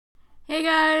Hey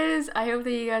guys, I hope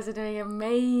that you guys are doing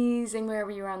amazing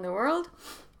wherever you are in the world.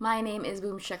 My name is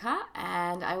Shikha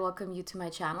and I welcome you to my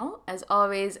channel. As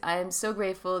always, I am so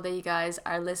grateful that you guys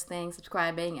are listening,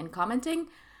 subscribing, and commenting.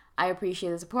 I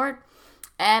appreciate the support.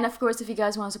 And of course, if you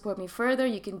guys want to support me further,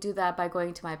 you can do that by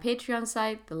going to my Patreon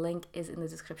site. The link is in the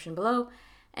description below.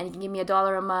 And you can give me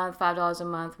 $1 a month, $5 a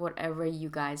month, whatever you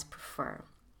guys prefer.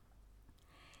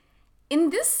 In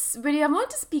this video, I want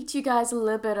to speak to you guys a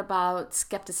little bit about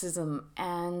skepticism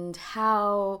and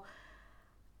how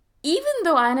even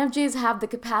though INFJs have the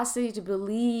capacity to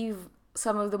believe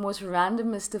some of the most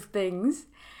randomest of things,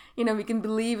 we can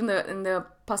believe in the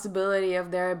possibility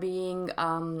of there being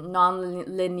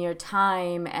non-linear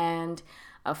time and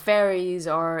fairies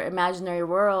or imaginary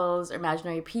worlds or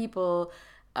imaginary people.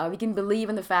 We can believe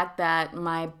in the fact that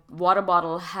my water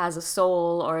bottle has a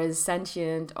soul or is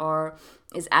sentient or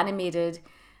is animated,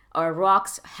 or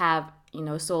rocks have,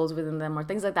 souls within them or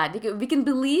things like that. We can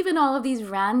believe in all of these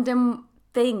random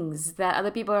things that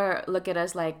other people look at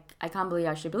us like, I can't believe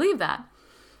I should believe that.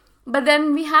 But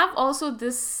then we have also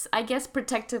this,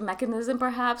 protective mechanism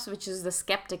perhaps, which is the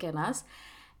skeptic in us.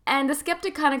 And the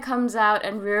skeptic kind of comes out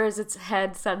and rears its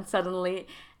head suddenly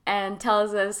and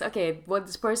tells us, okay, what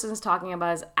this person is talking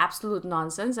about is absolute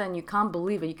nonsense and you can't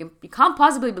believe it. You can't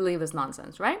possibly believe this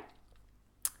nonsense, right?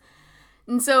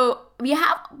 And so we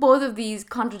have both of these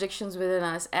contradictions within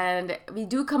us, and we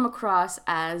do come across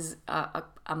as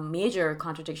a major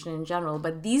contradiction in general,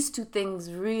 but these two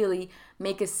things really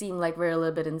make us seem like we're a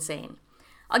little bit insane.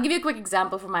 I'll give you a quick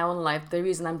example from my own life. The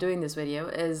reason I'm doing this video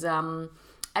is I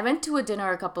went to a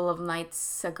dinner a couple of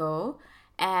nights ago,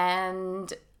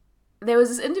 and there was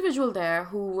this individual there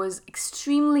who was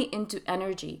extremely into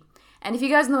energy. And if you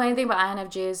guys know anything about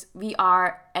INFJs, we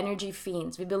are energy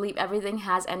fiends. We believe everything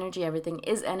has energy, everything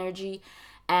is energy,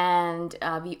 and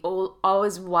we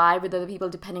always vibe with other people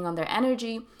depending on their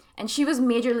energy. And she was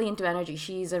majorly into energy.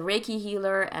 She's a Reiki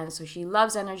healer, and so she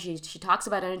loves energy. She talks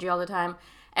about energy all the time.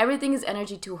 Everything is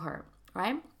energy to her,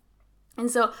 right? And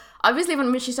so obviously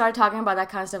when she started talking about that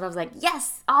kind of stuff, I was like,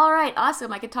 yes, all right,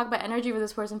 awesome. I could talk about energy with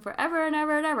this person forever and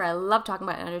ever and ever. I love talking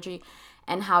about energy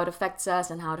and how it affects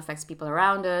us and how it affects people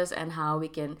around us and how we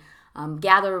can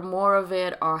gather more of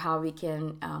it, or how we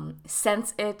can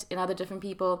sense it in other different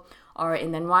people or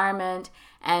in the environment.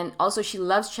 And also she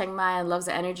loves Chiang Mai and loves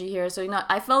the energy here. So,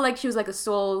 I felt like she was like a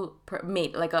soul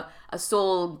mate, like a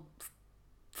soul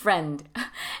friend.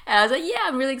 And I was like, yeah,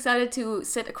 I'm really excited to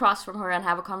sit across from her and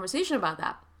have a conversation about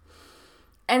that.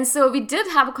 And so we did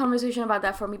have a conversation about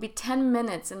that for maybe 10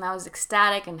 minutes, and I was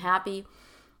ecstatic and happy.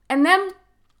 And then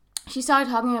she started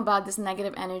talking about this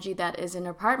negative energy that is in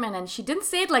her apartment, and she didn't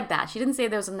say it like that. She didn't say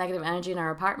there was a negative energy in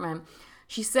her apartment.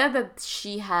 She said that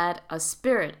she had a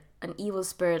spirit, an evil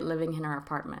spirit living in her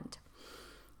apartment.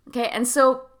 Okay, and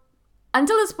so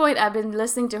until this point, I've been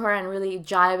listening to her and really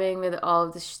jiving with all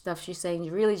the stuff she's saying,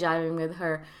 really jiving with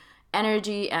her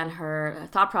energy and her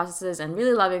thought processes and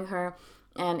really loving her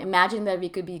and imagining that we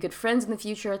could be good friends in the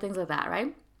future, things like that,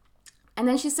 right? And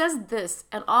then she says this,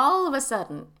 and all of a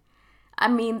sudden,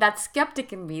 that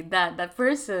skeptic in me, that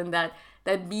person, that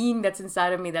being that's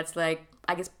inside of me that's like,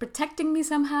 protecting me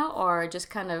somehow, or just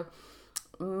kind of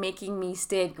making me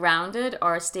stay grounded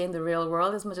or stay in the real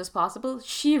world as much as possible,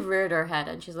 she reared her head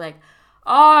and she's like,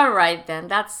 all right then,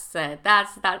 that's it.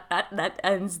 That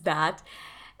ends that.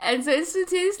 And so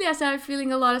instantaneously I started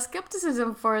feeling a lot of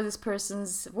skepticism for this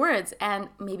person's words, and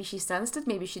maybe she sensed it,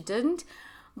 maybe she didn't,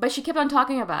 but she kept on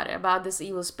talking about it, about this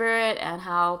evil spirit, and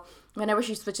how whenever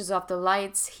she switches off the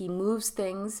lights, he moves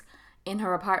things in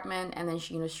her apartment, and then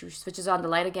she switches on the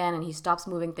light again and he stops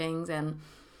moving things,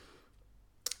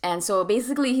 and so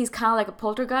basically he's kind of like a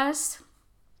poltergeist.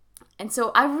 And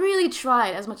so I really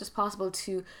tried as much as possible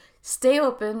to stay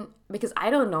open, because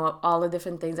I don't know all the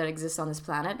different things that exist on this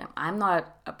planet. I'm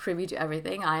not a privy to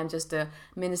everything. I am just a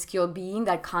minuscule being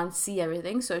that can't see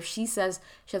everything. So if she says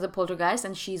she has a poltergeist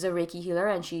and she's a Reiki healer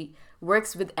and she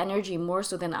works with energy more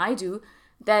so than I do,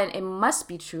 then it must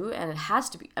be true, and it has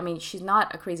to be. She's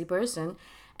not a crazy person,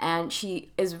 and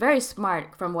she is very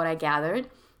smart from what I gathered.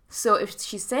 So if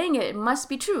she's saying it, it must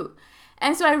be true.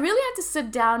 And so I really had to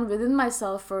sit down within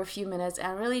myself for a few minutes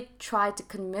and really try to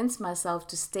convince myself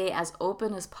to stay as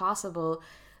open as possible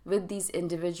with this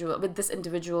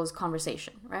individual's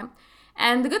conversation, right?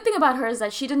 And the good thing about her is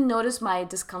that she didn't notice my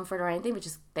discomfort or anything, which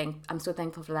is I'm so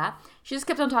thankful for that. She just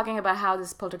kept on talking about how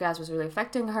this poltergeist was really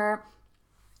affecting her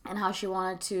and how she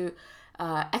wanted to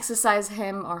exercise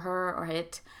him or her or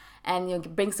it,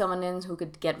 and bring someone in who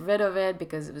could get rid of it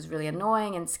because it was really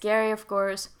annoying and scary, of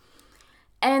course.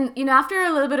 And after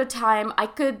a little bit of time,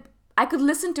 I I could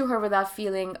listen to her without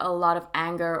feeling a lot of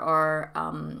anger or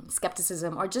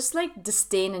skepticism or just like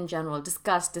disdain in general,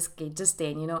 disgust,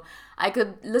 disdain, you know. I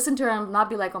could listen to her and not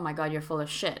be like, oh my God, you're full of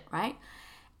shit, right?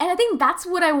 And I think that's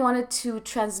what I wanted to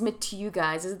transmit to you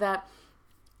guys, is that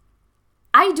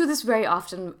I do this very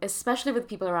often, especially with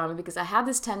people around me, because I have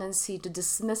this tendency to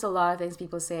dismiss a lot of things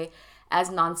people say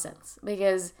as nonsense,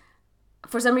 because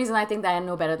for some reason I think that I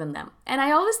know better than them. And I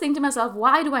always think to myself,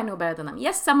 why do I know better than them?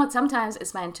 Yes, sometimes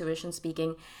it's my intuition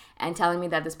speaking and telling me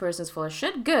that this person is full of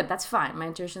shit. Good, that's fine. My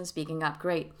intuition speaking up,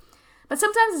 great. But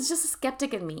sometimes it's just a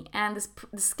skeptic in me. And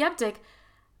the skeptic,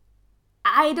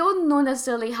 I don't know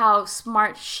necessarily how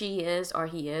smart she is or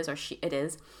he is or it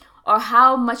is, or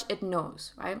how much it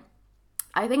knows, right?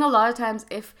 I think a lot of times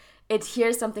if it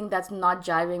hears something that's not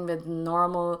jiving with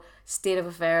normal state of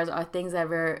affairs or things that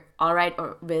we're all right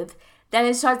with, then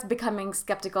it starts becoming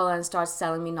skeptical and starts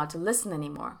telling me not to listen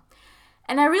anymore.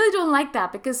 And I really don't like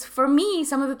that, because for me,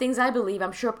 some of the things I believe,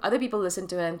 I'm sure other people listen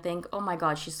to it and think, oh my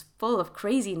God, she's full of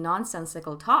crazy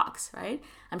nonsensical talks, right?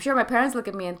 I'm sure my parents look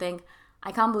at me and think,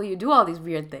 I can't believe you do all these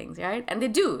weird things, right? And they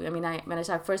do. I mean, when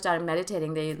I first started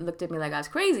meditating, they looked at me like I was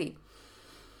crazy.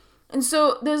 And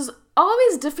so there's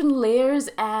always different layers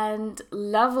and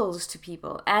levels to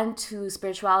people and to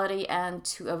spirituality and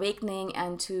to awakening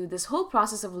and to this whole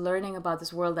process of learning about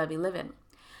this world that we live in.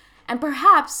 And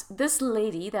perhaps this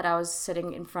lady that I was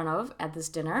sitting in front of at this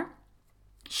dinner,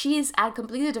 she's at a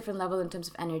completely different level in terms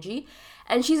of energy,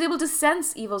 and she's able to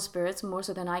sense evil spirits more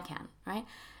so than I can, right?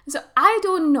 And so I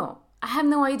don't know. I have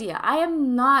no idea. I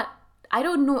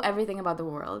don't know everything about the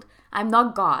world. I'm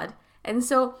not God. And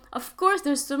so, of course,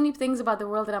 there's so many things about the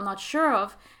world that I'm not sure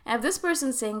of. And if this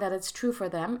person's saying that it's true for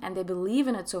them and they believe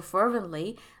in it so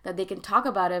fervently that they can talk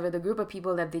about it with a group of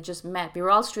people that they just met. We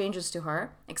were all strangers to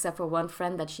her, except for one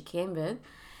friend that she came with.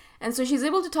 And so she's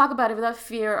able to talk about it without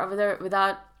fear or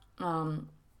without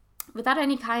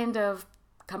any kind of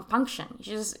compunction.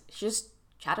 She just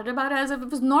chatted about it as if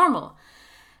it was normal.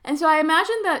 And so I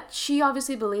imagine that she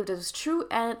obviously believed it was true.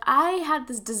 And I had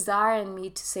this desire in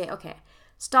me to say, okay,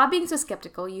 stop being so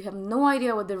skeptical. You have no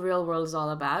idea what the real world is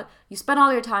all about. You spend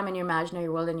all your time in your imaginary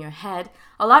world in your head.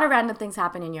 A lot of random things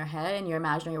happen in your head, in your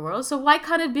imaginary world. So why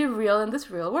can't it be real in this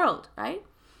real world, right?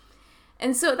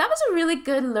 And so that was a really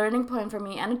good learning point for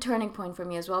me and a turning point for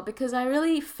me as well, because I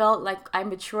really felt like I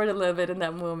matured a little bit in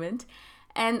that moment.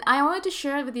 And I wanted to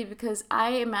share it with you because I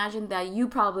imagine that you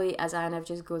probably, as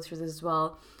INFJs, go through this as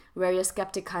well, where your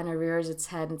skeptic kind of rears its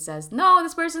head and says, no,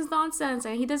 this person's nonsense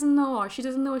and he doesn't know or she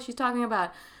doesn't know what she's talking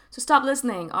about. So stop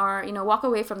listening or, walk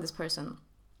away from this person.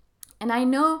 And I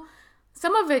know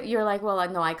some of it you're like, well,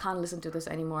 no, I can't listen to this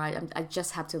anymore. I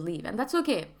just have to leave. And that's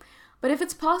okay. But if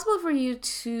it's possible for you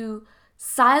to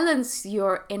silence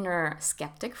your inner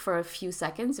skeptic for a few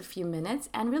seconds, a few minutes,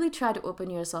 and really try to open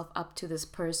yourself up to this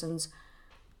person's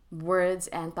words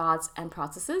and thoughts and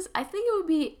processes, I think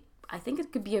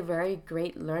it could be a very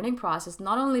great learning process,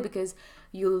 not only because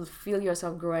you'll feel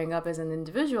yourself growing up as an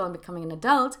individual and becoming an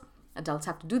adult. Adults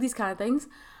have to do these kind of things,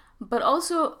 but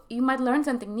also you might learn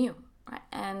something new, right?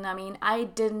 And I mean, I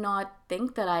did not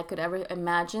think that I could ever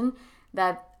imagine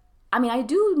that. I mean, I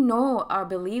do know or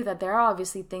believe that there are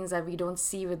obviously things that we don't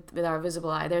see with our visible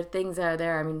eye. There are things that are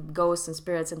there, I mean, ghosts and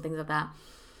spirits and things like that.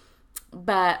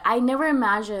 But I never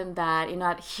imagined that,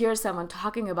 I'd hear someone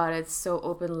talking about it so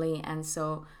openly and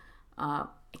so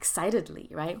excitedly,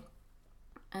 right?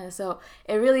 And so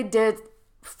it really did,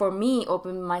 for me,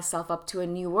 open myself up to a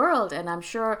new world. And I'm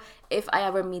sure if I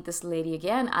ever meet this lady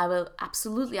again, I will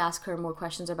absolutely ask her more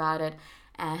questions about it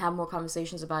and have more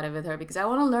conversations about it with her, because I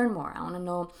want to learn more. I want to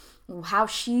know how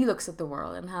she looks at the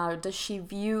world and how does she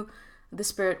view the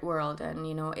spirit world,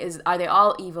 and are they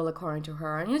all evil according to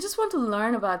her? And you just want to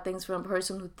learn about things from a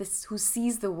person who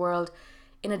sees the world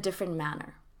in a different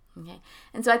manner. Okay,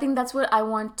 and so I think that's what I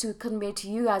want to convey to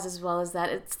you guys as well, is that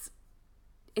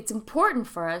it's important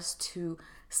for us to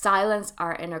silence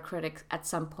our inner critic at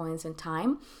some points in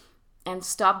time and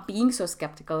stop being so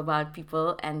skeptical about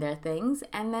people and their things,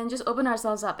 and then just open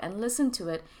ourselves up and listen to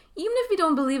it, even if we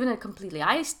don't believe in it completely.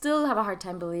 I still have a hard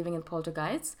time believing in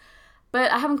poltergeists, but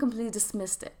I haven't completely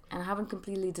dismissed it, and I haven't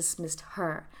completely dismissed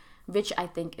her, which I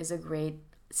think is a great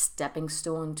stepping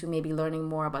stone to maybe learning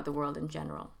more about the world in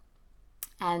general.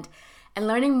 And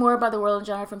learning more about the world in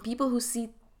general from people who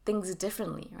see things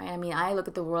differently, right? I mean, I look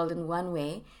at the world in one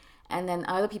way, and then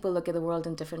other people look at the world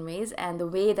in different ways. And the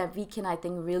way that we can, I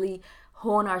think, really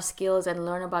hone our skills and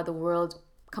learn about the world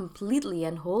completely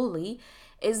and wholly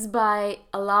is by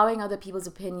allowing other people's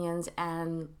opinions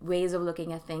and ways of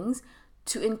looking at things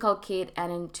to inculcate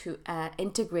and to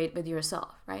integrate with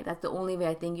yourself, right? That's the only way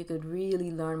I think you could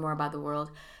really learn more about the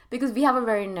world, because we have a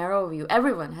very narrow view.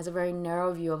 Everyone has a very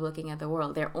narrow view of looking at the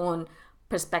world, their own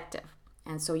perspective.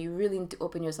 And so you really need to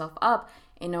open yourself up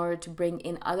in order to bring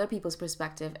in other people's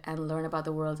perspective and learn about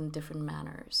the world in different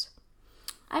manners.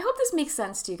 I hope this makes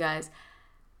sense to you guys.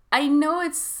 I know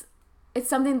it's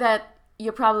something that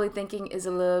you're probably thinking is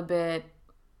a little bit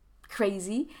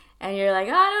crazy, and you're like,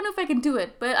 I don't know if I can do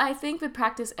it, but I think with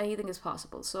practice, anything is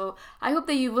possible. So I hope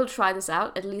that you will try this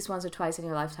out at least once or twice in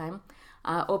your lifetime.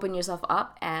 Open yourself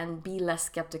up and be less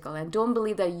skeptical, and don't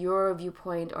believe that your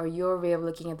viewpoint or your way of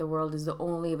looking at the world is the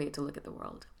only way to look at the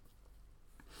world.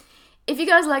 If you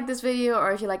guys like this video,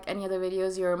 or if you like any other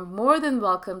videos, you're more than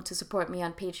welcome to support me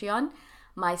on Patreon.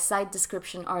 My site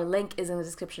description or link is in the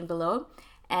description below,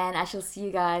 and I shall see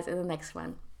you guys in the next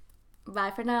one.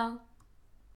 Bye for now.